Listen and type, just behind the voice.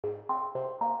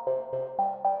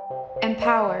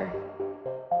Empower.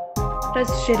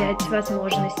 Расширять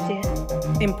возможности.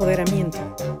 Empoderamento.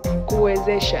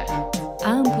 Cohesion.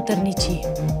 Amputernici.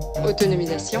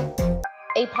 Autonomisation.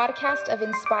 A podcast of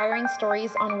inspiring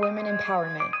stories on women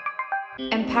empowerment.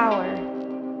 Empower.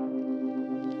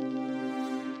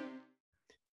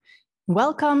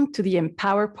 Welcome to the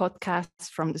Empower podcast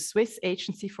from the Swiss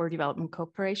Agency for Development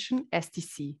Cooperation,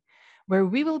 SDC, where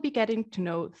we will be getting to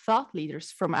know thought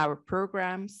leaders from our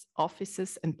programs,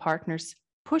 offices, and partners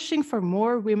pushing for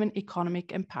more women economic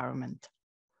empowerment.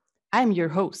 I'm your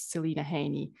host, Selina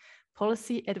Haney,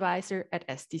 Policy Advisor at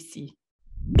SDC.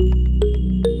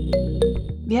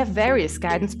 We have various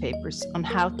guidance papers on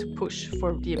how to push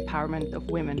for the empowerment of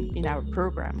women in our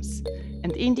programs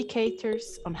and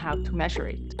indicators on how to measure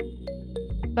it.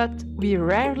 But we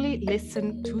rarely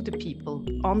listen to the people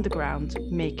on the ground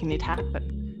making it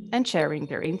happen and sharing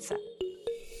their insight.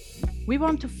 We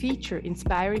want to feature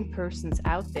inspiring persons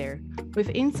out there with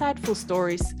insightful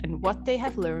stories and what they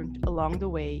have learned along the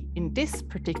way in this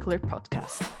particular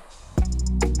podcast.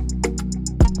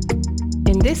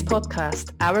 In this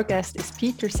podcast, our guest is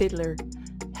Peter Sidler,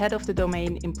 head of the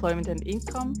domain Employment and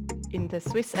Income in the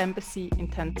Swiss Embassy in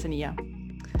Tanzania.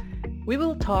 We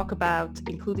will talk about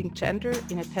including gender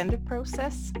in a tender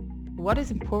process, what is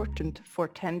important for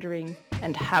tendering,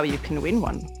 and how you can win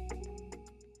one.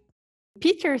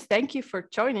 Peter, thank you for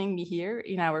joining me here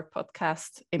in our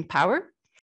podcast, Empower.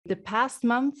 The past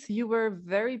month, you were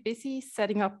very busy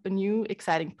setting up a new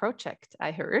exciting project,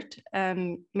 I heard.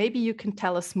 And maybe you can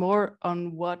tell us more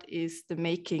on what is the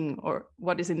making or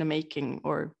what is in the making,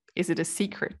 or is it a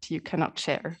secret you cannot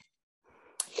share?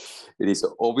 It is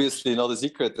obviously not a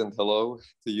secret, and hello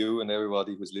to you and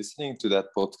everybody who's listening to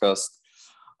that podcast.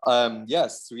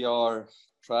 Yes, we are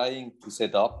trying to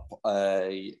set up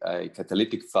a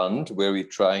catalytic fund where we're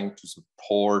trying to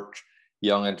support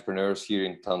young entrepreneurs here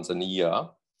in Tanzania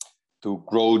to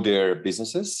grow their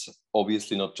businesses.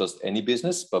 Obviously not just any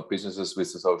business, but businesses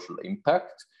with a social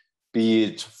impact, be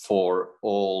it for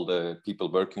all the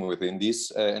people working within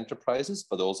these enterprises,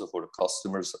 but also for the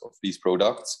customers of these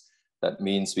products. That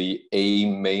means we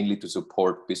aim mainly to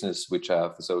support business which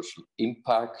have a social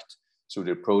impact through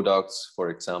their products, for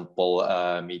example,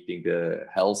 meeting the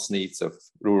health needs of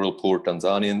rural poor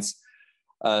Tanzanians.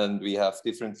 And we have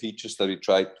different features that we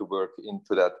try to work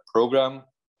into that program.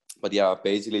 But yeah,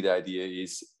 basically the idea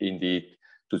is indeed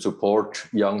to support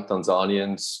young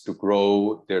Tanzanians to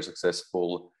grow their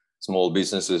successful small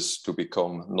businesses to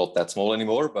become not that small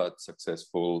anymore, but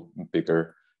successful,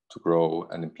 bigger, to grow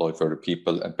and employ further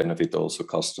people and benefit also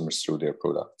customers through their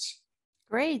products.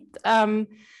 Great.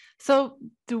 So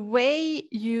the way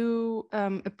you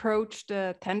approached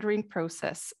the tendering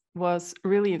process was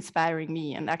really inspiring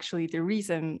me, and actually the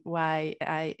reason why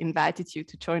I invited you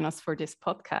to join us for this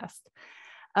podcast.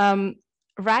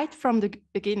 Right from the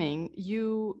beginning,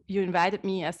 you invited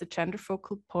me as the gender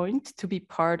focal point to be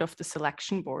part of the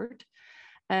selection board.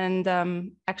 And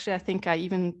actually, I think I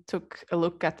even took a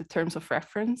look at the terms of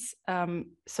reference.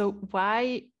 So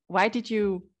why did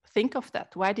you think of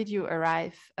that? Why did you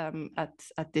arrive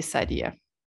at this idea?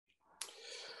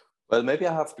 Well, maybe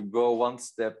I have to go one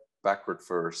step backward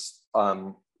first.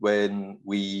 When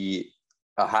we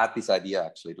had this idea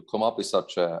actually to come up with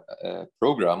such a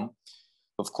program,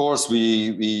 of course,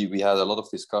 we had a lot of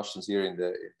discussions here in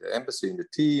the embassy, in the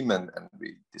team, and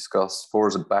we discussed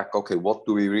forwards and back, okay, what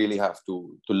do we really have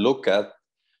to look at?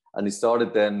 And it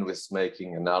started then with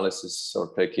making analysis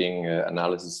or taking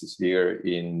analysis here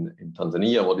in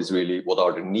Tanzania. What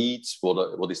are the needs?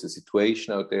 What is the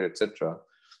situation out there, etc.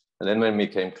 And then when we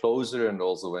came closer and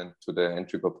also went to the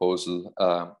entry proposal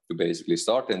to basically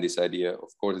start in this idea, of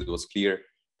course, it was clear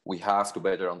we have to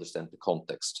better understand the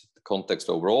context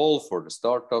overall for the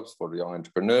startups, for the young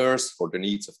entrepreneurs, for the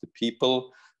needs of the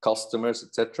people, customers,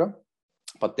 etc.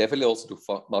 But definitely also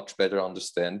to much better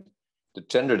understand the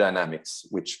gender dynamics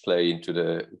which play into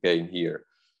the game here.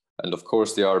 And of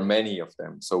course, there are many of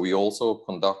them. So we also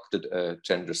conducted a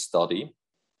gender study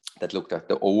that looked at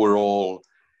the overall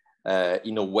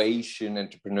innovation,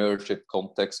 entrepreneurship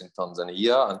context in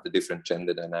Tanzania and the different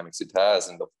gender dynamics it has.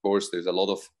 And of course, there's a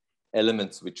lot of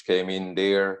elements which came in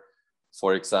there.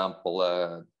 For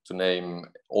example, to name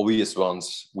obvious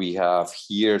ones, we have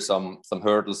here some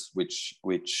hurdles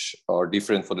which are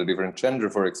different for the different gender.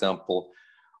 For example,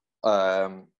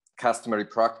 customary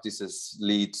practices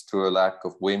lead to a lack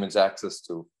of women's access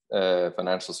to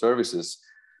financial services.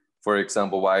 For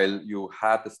example, while you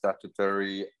had a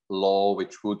statutory law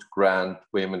which would grant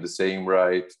women the same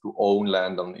right to own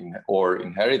land or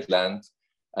inherit land,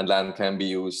 and land can be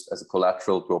used as a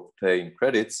collateral to obtain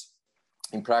credits,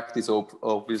 in practice,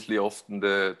 obviously, often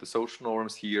the social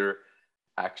norms here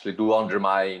actually do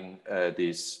undermine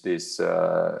this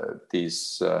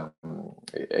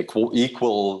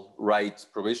equal rights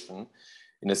provision,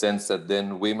 in a sense that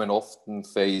then women often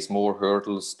face more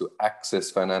hurdles to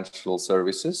access financial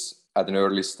services at an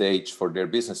early stage for their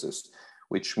businesses,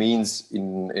 which means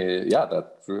that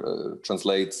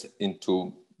translates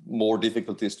into more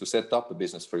difficulties to set up a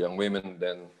business for young women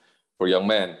than for young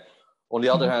men. On the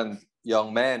other hand,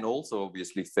 young men also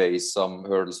obviously face some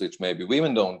hurdles which maybe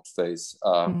women don't face.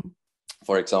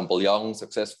 For example, young,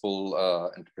 successful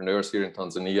entrepreneurs here in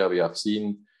Tanzania, we have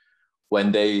seen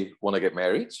when they want to get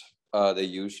married, they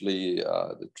usually,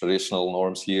 the traditional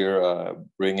norms here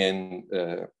bring in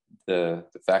the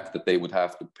fact that they would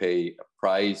have to pay a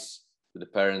price to the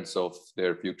parents of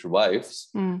their future wives.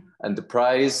 And the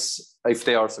price, if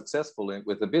they are successful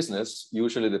with the business,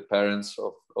 usually the parents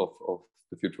of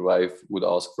the future wife would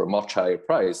ask for a much higher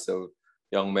price. So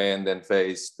young men then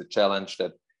face the challenge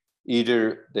that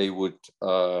either they would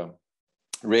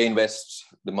reinvest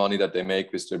the money that they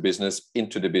make with their business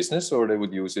into the business, or they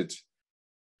would use it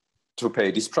to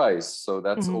pay this price. So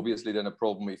that's obviously then a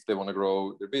problem if they want to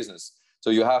grow their business. So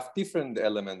you have different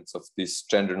elements of these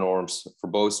gender norms for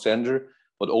both gender,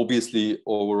 but obviously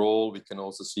overall we can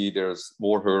also see there's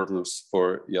more hurdles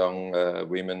for young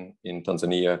women in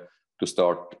Tanzania to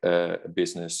start a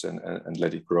business and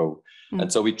let it grow.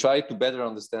 And so we try to better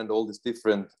understand all these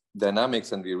different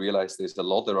dynamics, and we realized there's a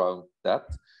lot around that.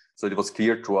 So it was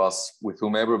clear to us, with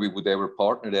whomever we would ever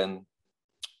partner then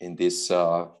in this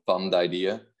fund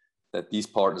idea, that these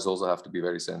partners also have to be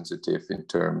very sensitive in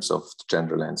terms of the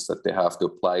gender lens, that they have to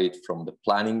apply it from the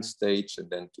planning stage and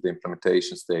then to the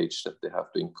implementation stage, that they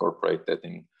have to incorporate that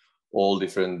in all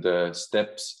different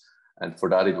steps. And for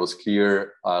that, it was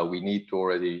clear we need to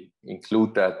already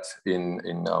include that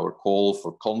in our call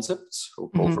for concepts, or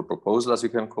call for proposal, as you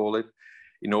can call it,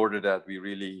 in order that we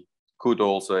really could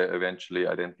also eventually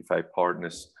identify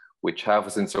partners which have a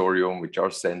sensorium, which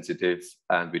are sensitive,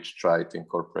 and which try to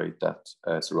incorporate that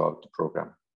throughout the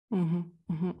program.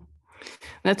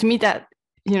 Now, to me, that,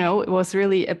 it was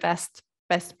really a best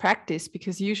practice,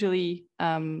 because usually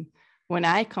when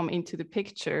I come into the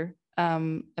picture,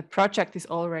 a project is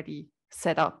already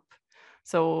set up.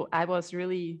 So I was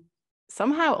really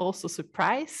somehow also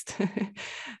surprised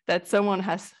that someone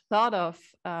has thought of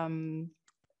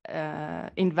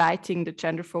inviting the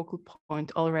gender focal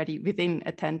point already within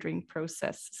a tendering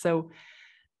process. So,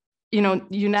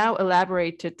 you now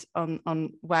elaborated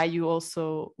on why you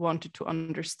also wanted to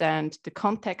understand the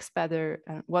context better,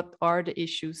 and what are the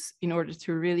issues, in order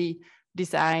to really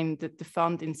design the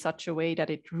fund in such a way that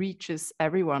it reaches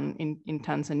everyone in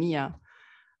Tanzania.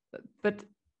 But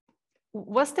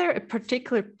was there a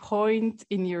particular point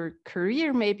in your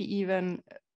career, maybe even,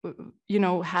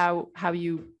 how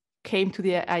you came to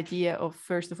the idea of,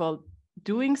 first of all,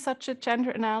 doing such a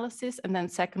gender analysis, and then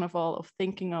second of all, of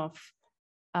thinking of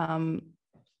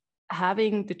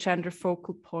having the gender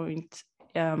focal point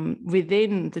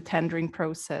within the tendering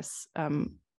process,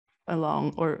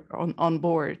 along or on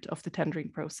board of the tendering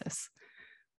process?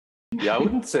 Yeah, I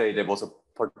wouldn't say there was a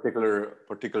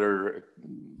particular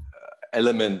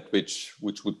element which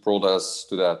would brought us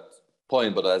to that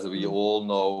point, but as we all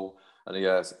know, and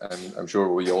yes, and I'm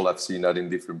sure we all have seen that in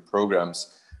different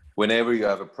programs, whenever you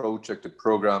have a project, a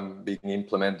program being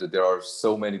implemented, there are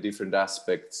so many different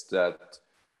aspects that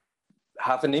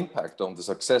have an impact on the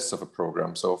success of a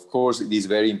program. So of course, it is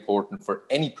very important for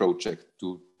any project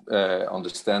to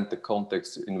understand the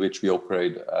context in which we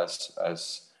operate as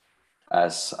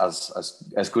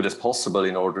good as possible,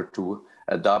 in order to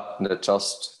adapt and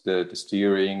adjust the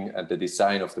steering and the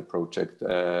design of the project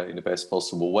in the best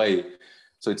possible way.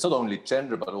 So it's not only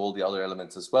gender, but all the other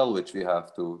elements as well, which we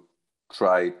have to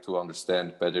try to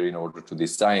understand better in order to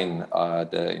design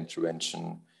the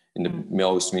intervention in the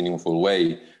most meaningful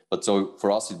way. But so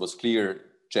for us, it was clear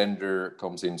gender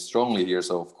comes in strongly here.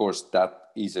 So of course, that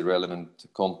is a relevant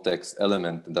context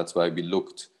element. And that's why we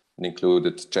looked and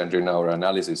included gender in our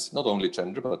analysis. Not only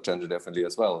gender, but gender definitely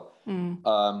as well.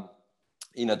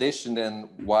 In addition, then,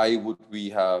 why would we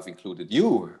have included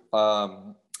you?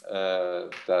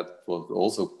 That was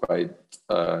also quite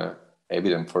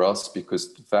evident for us,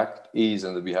 because the fact is,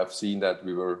 and we have seen that,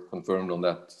 we were confirmed on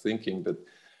that thinking, that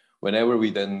whenever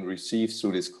we then receive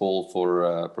through this call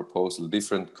for proposal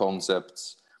different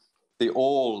concepts, they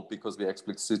all, because we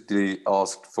explicitly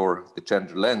asked for the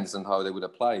gender lens and how they would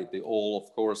apply it, they all,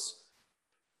 of course,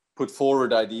 put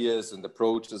forward ideas and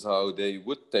approaches how they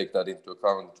would take that into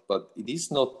account. But it is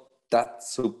not that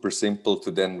super simple to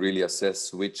then really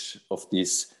assess which of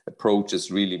these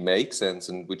approaches really make sense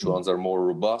and which ones are more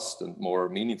robust and more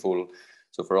meaningful.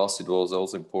 So for us, it was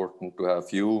also important to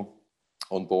have you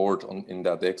on board in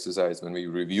that exercise when we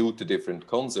reviewed the different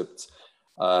concepts.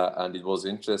 And it was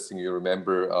interesting. You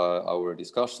remember our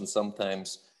discussions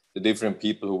sometimes. The different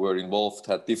people who were involved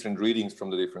had different readings from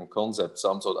the different concepts.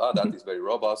 Some thought, that is very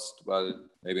robust. While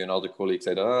maybe another colleague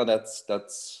said,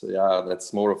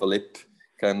 that's more of a lip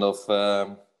kind of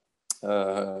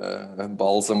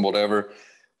balsam, whatever,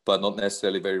 but not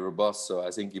necessarily very robust. So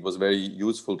I think it was very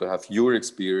useful to have your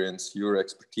experience, your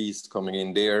expertise coming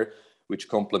in there, which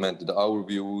complemented our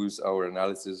views, our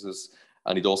analyses.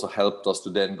 And it also helped us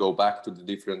to then go back to the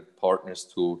different partners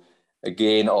to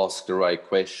again ask the right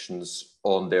questions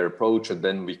on their approach. And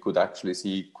then we could actually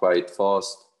see quite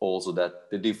fast also that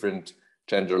the different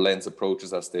gender lens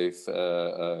approaches, as they've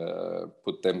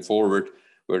put them forward,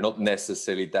 were not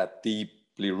necessarily that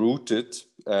deeply rooted.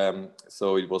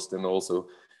 So it was then also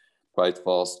quite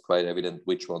fast, quite evident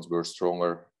which ones were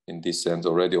stronger in this sense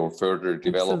already, or further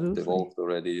developed, evolved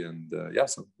already. And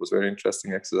so it was a very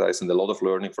interesting exercise and a lot of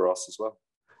learning for us as well.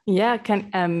 Yeah,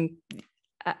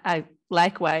 I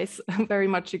likewise very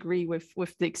much agree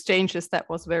with the exchanges. That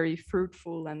was very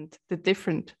fruitful, and the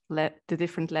different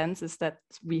lenses that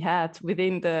we had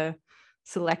within the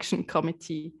selection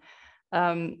committee.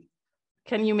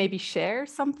 Can you maybe share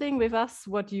something with us,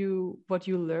 what you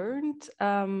learned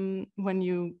when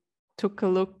you took a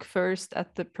look first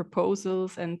at the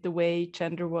proposals and the way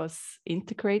gender was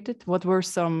integrated? What were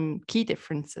some key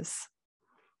differences?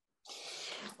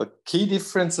 The key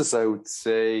differences, I would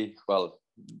say, well,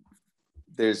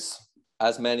 there's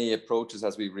as many approaches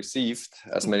as we received,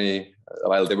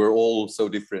 they were all so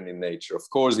different in nature. Of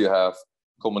course, you have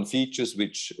common features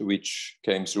which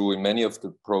came through in many of the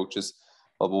approaches.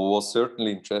 But what was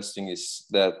certainly interesting is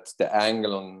that the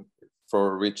angle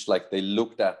for which they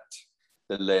looked at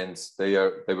the lens, they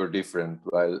were different.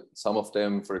 While some of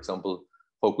them, for example,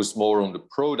 focused more on the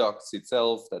products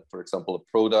itself, that, for example,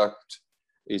 a product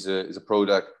is a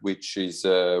product which is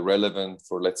relevant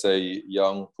for, let's say,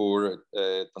 young, poor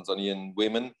Tanzanian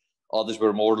women. Others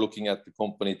were more looking at the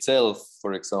company itself,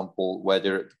 for example,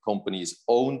 whether the company is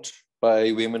owned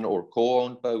by women or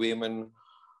co-owned by women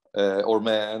or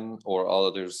men, or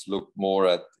others look more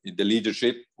at the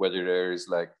leadership, whether there is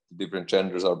different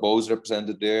genders are both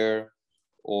represented there,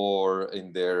 or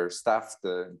in their staff,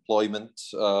 the employment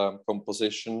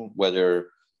composition, whether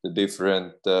the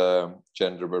different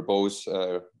gender were both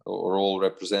or all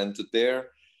represented there.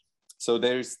 So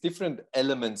there's different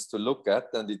elements to look at,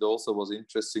 and it also was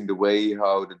interesting the way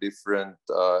how the different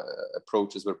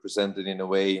approaches were presented in a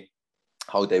way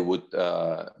how they would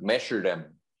measure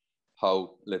them,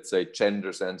 how, let's say,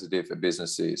 gender sensitive a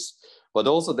business is. But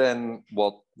also then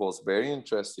what was very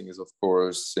interesting is, of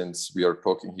course, since we are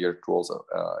talking here to also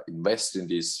invest in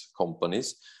these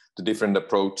companies, the different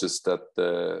approaches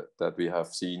that we have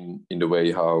seen in the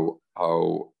way how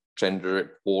gender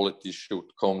equality should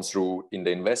come through in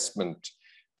the investment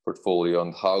portfolio,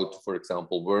 and how to, for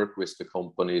example, work with the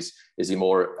companies. Is it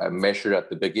more a measure at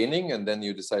the beginning and then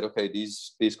you decide, okay,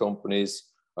 these companies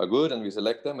are good and we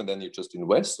select them and then you just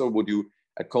invest, or would you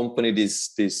accompany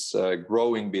these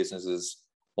growing businesses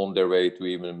on their way to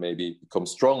even maybe become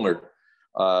stronger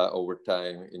over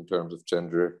time in terms of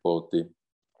gender equality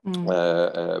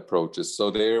approaches? So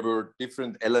there were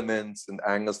different elements and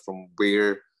angles from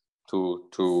where to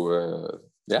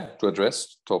address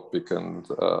the topic, and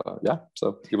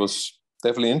so it was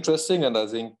definitely interesting. And I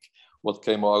think what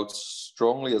came out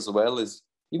strongly as well is,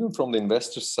 even from the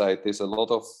investor side, there's a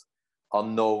lot of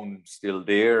unknown still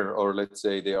there, or let's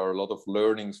say there are a lot of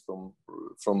learnings from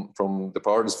the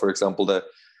parties. For example, the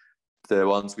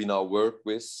ones we now work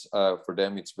with, for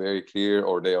them it's very clear,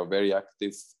 or they are very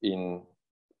active in,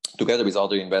 together with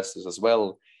other investors as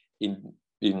well, in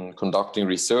conducting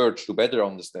research to better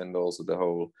understand also the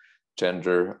whole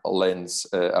gender lens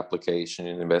application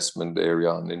in investment area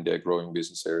and in the growing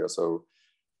business area. So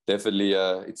definitely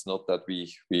it's not that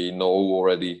we know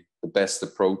already the best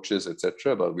approaches,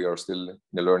 etc., but we are still in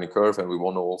the learning curve, and we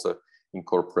want to also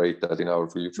incorporate that in our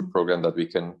future program, that we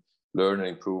can learn and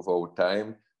improve over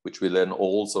time, which will then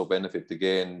also benefit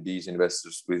again these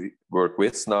investors we work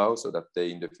with now, so that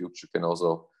they in the future can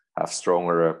also have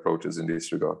stronger approaches in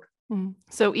this regard.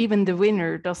 So even the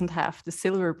winner doesn't have the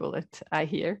silver bullet, I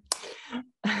hear.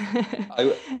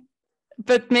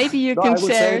 But maybe you can share.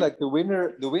 I would say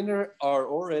the winner are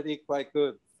already quite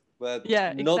good, but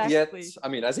not yet. I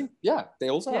mean, I think they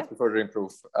also have to further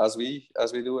improve, as we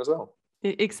do as well.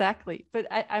 Exactly, but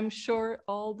I'm sure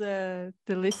all the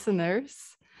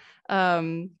listeners are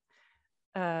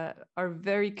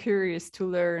very curious to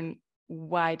learn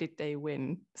why did they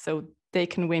win, so they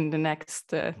can win the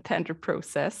next tender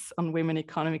process on women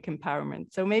economic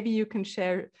empowerment. So maybe you can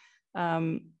share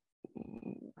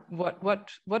what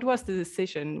was the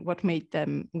decision? What made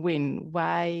them win?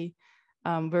 Why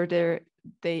were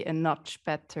they a notch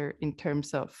better in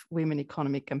terms of women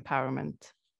economic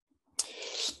empowerment?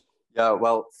 Yeah,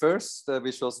 well, first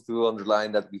we should also to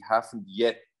underline that we haven't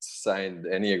yet signed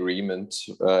any agreement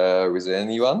with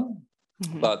anyone,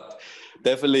 but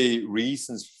definitely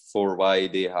reasons for why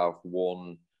they have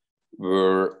won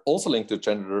were also linked to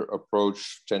gender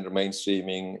approach, gender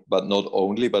mainstreaming, but not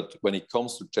only, but when it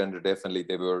comes to gender, definitely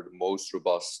they were the most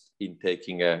robust in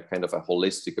taking a kind of a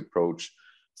holistic approach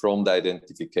from the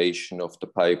identification of the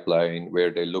pipeline,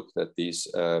 where they looked at these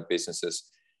businesses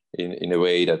in a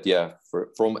way that,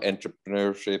 from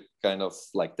entrepreneurship, kind of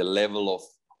like the level of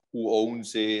who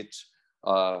owns it,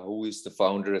 who is the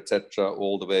founder, etc.,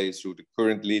 all the way through the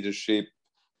current leadership,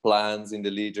 plans in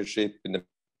the leadership, in the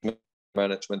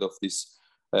management of these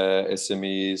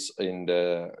SMEs, in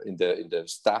the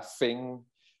staffing,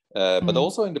 but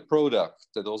also in the product.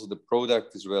 That also the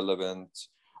product is relevant,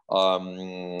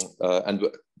 and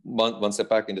one step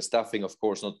back in the staffing, of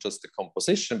course, not just the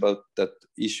composition, but that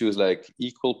issues like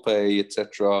equal pay,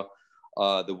 etc.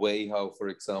 The way how, for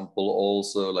example,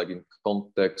 also like in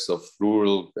context of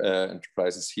rural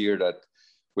enterprises here, that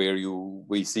where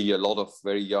we see a lot of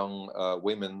very young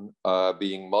women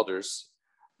being mothers,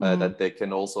 that they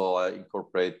can also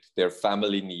incorporate their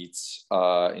family needs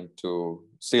into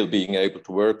still being able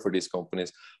to work for these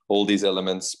companies, all these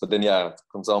elements. But then,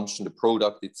 consumption, the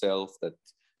product itself, that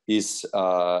is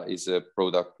a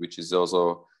product which is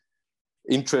also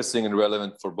interesting and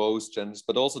relevant for both genders,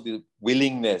 but also the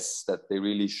willingness that they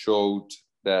really showed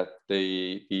that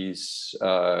these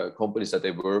companies that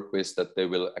they work with, that they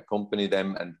will accompany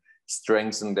them and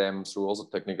strengthen them through also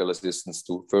technical assistance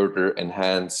to further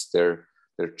enhance their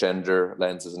gender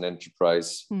lens as an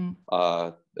enterprise.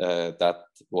 That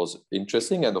was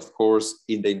interesting. And of course,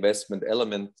 in the investment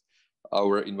element,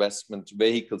 our investment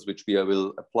vehicles, which we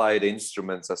will apply the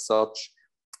instruments as such,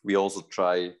 we also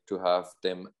try to have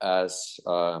them as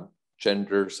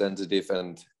gender sensitive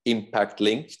and impact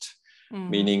linked,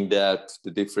 meaning that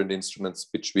the different instruments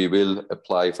which we will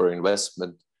apply for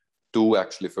investment do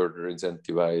actually further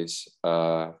incentivize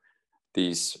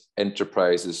these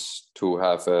enterprises to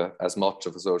have as much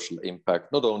of a social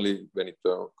impact, not only when it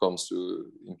comes to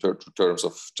in terms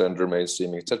of gender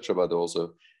mainstreaming, etc., but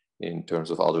also in terms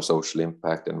of other social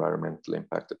impact, environmental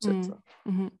impact, etc.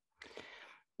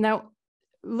 Now,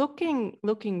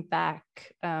 looking back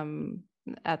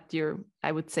at your,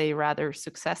 I would say, rather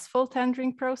successful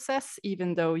tendering process,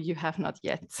 even though you have not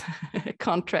yet a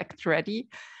contract ready,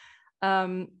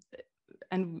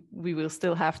 and we will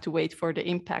still have to wait for the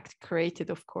impact created,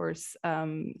 of course,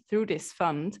 through this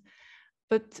fund.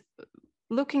 But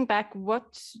looking back,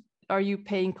 what are you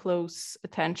paying close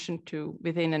attention to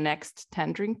within the next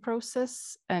tendering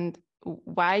process? And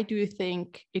why do you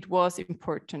think it was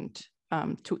important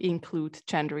to include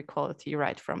gender equality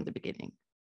right from the beginning?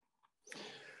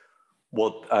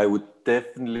 What I would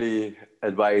definitely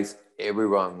advise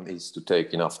everyone is to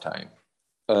take enough time,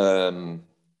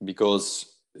 because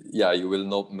you will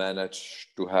not manage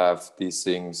to have these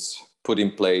things put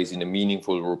in place in a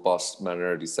meaningful, robust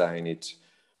manner, design it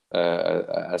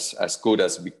as good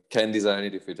as we can design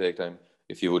it if we take time,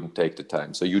 if you wouldn't take the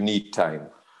time. So you need time.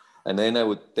 And then I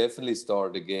would definitely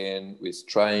start again with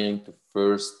trying to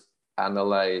first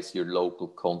analyze your local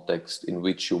context in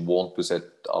which you want to set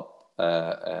up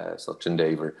such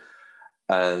endeavor.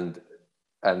 And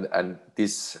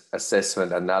this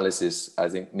assessment analysis, I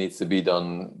think, needs to be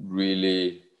done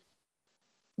really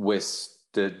with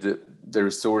the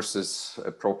resources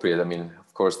appropriate. I mean,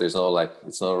 of course, there's no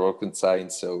it's not rocket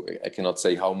science, so I cannot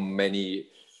say how many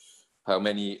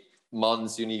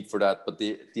months you need for that. But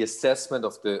the assessment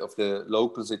of the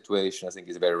local situation, I think,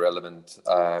 is very relevant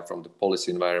from the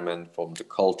policy environment, from the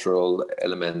cultural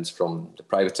elements, from the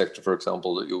private sector, for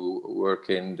example, that you work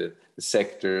in, the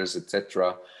sectors,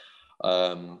 etc.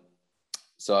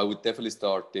 So I would definitely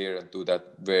start there and do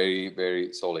that very,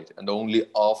 very solid. And only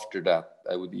after that,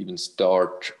 I would even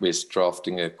start with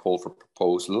drafting a call for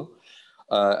proposal.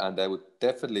 And I would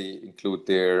definitely include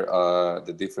there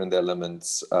the different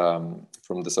elements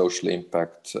from the social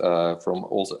impact, from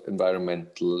also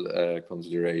environmental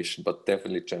consideration, but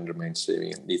definitely gender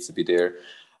mainstreaming needs to be there.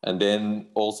 And then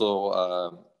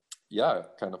also,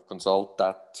 kind of consult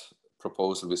that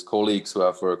proposal with colleagues who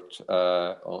have worked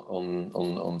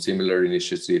on similar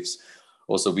initiatives.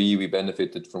 Also, we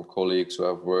benefited from colleagues who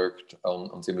have worked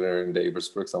on similar endeavors,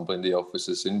 for example, in the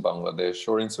offices in Bangladesh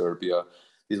or in Serbia.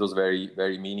 This was very,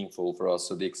 very meaningful for us.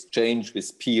 So the exchange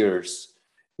with peers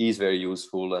is very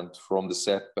useful. And from the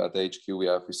CEP at HQ, we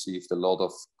have received a lot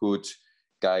of good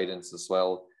guidance as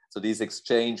well. So this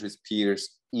exchange with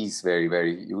peers is very,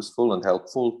 very useful and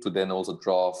helpful to then also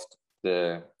draft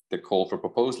the call for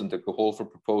proposal. And the call for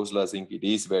proposal, I think it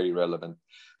is very relevant.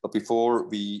 But before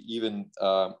we even,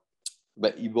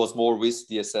 but it was more with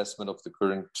the assessment of the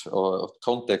current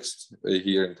context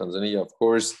here in Tanzania, of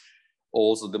course.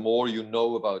 Also, the more you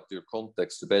know about your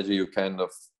context, the better you kind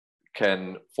of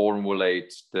can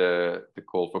formulate the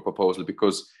call for proposal,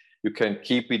 because you can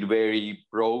keep it very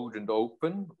broad and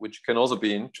open, which can also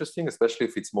be interesting, especially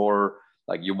if it's more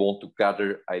like you want to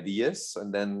gather ideas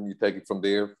and then you take it from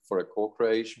there for a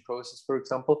co-creation process, for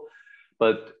example.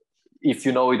 But if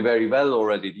you know it very well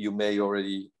already, you may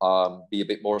already be a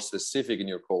bit more specific in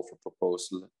your call for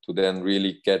proposal to then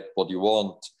really get what you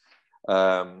want.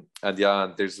 And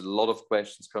there's a lot of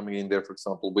questions coming in there. For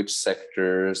example, which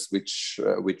sectors, which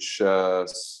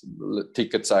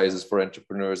ticket sizes for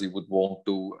entrepreneurs you would want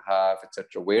to have,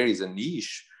 etc. Where is a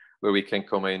niche where we can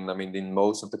come in? I mean, in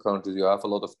most of the countries, you have a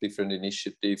lot of different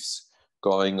initiatives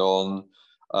going on.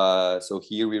 So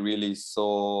here we really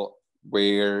saw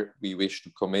where we wish to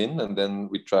come in, and then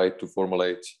we try to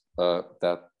formulate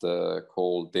that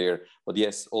call there. But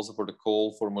yes, also for the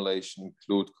call formulation,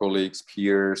 include colleagues,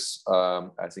 peers.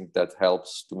 I think that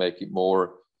helps to make it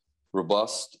more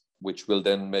robust, which will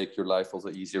then make your life also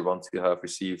easier once you have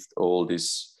received all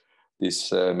these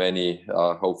many,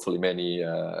 hopefully many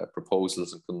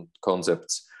proposals and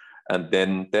concepts. And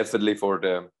then definitely for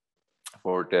the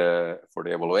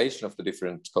evaluation of the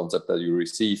different concepts that you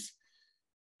receive,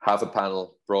 have a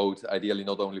panel, broad, ideally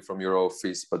not only from your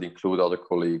office, but include other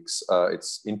colleagues.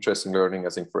 It's interesting learning, I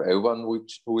think, for everyone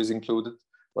who is included,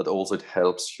 but also it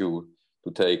helps you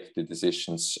to take the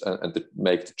decisions and to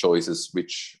make the choices,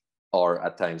 which are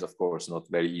at times, of course, not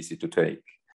very easy to take.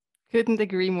 Couldn't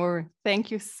agree more. Thank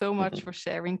you so much for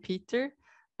sharing, Peter.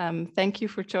 Thank you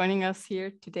for joining us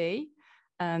here today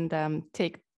and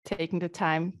taking the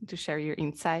time to share your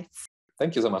insights.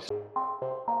 Thank you so much.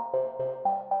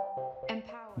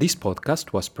 This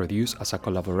podcast was produced as a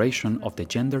collaboration of the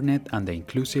GenderNet and the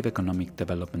Inclusive Economic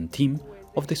Development team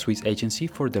of the Swiss Agency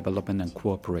for Development and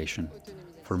Cooperation.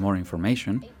 For more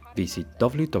information, visit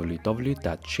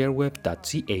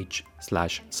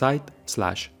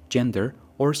www.shareweb.ch/site/gender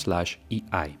or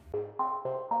 /EI.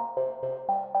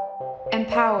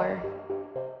 Empower.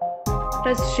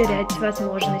 Расширять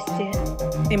возможности.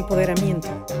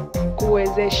 Empoderamento.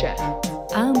 Cohesion.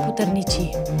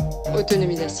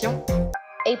 Autonomisation.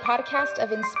 A podcast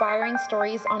of inspiring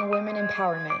stories on women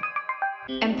empowerment.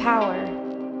 Empower.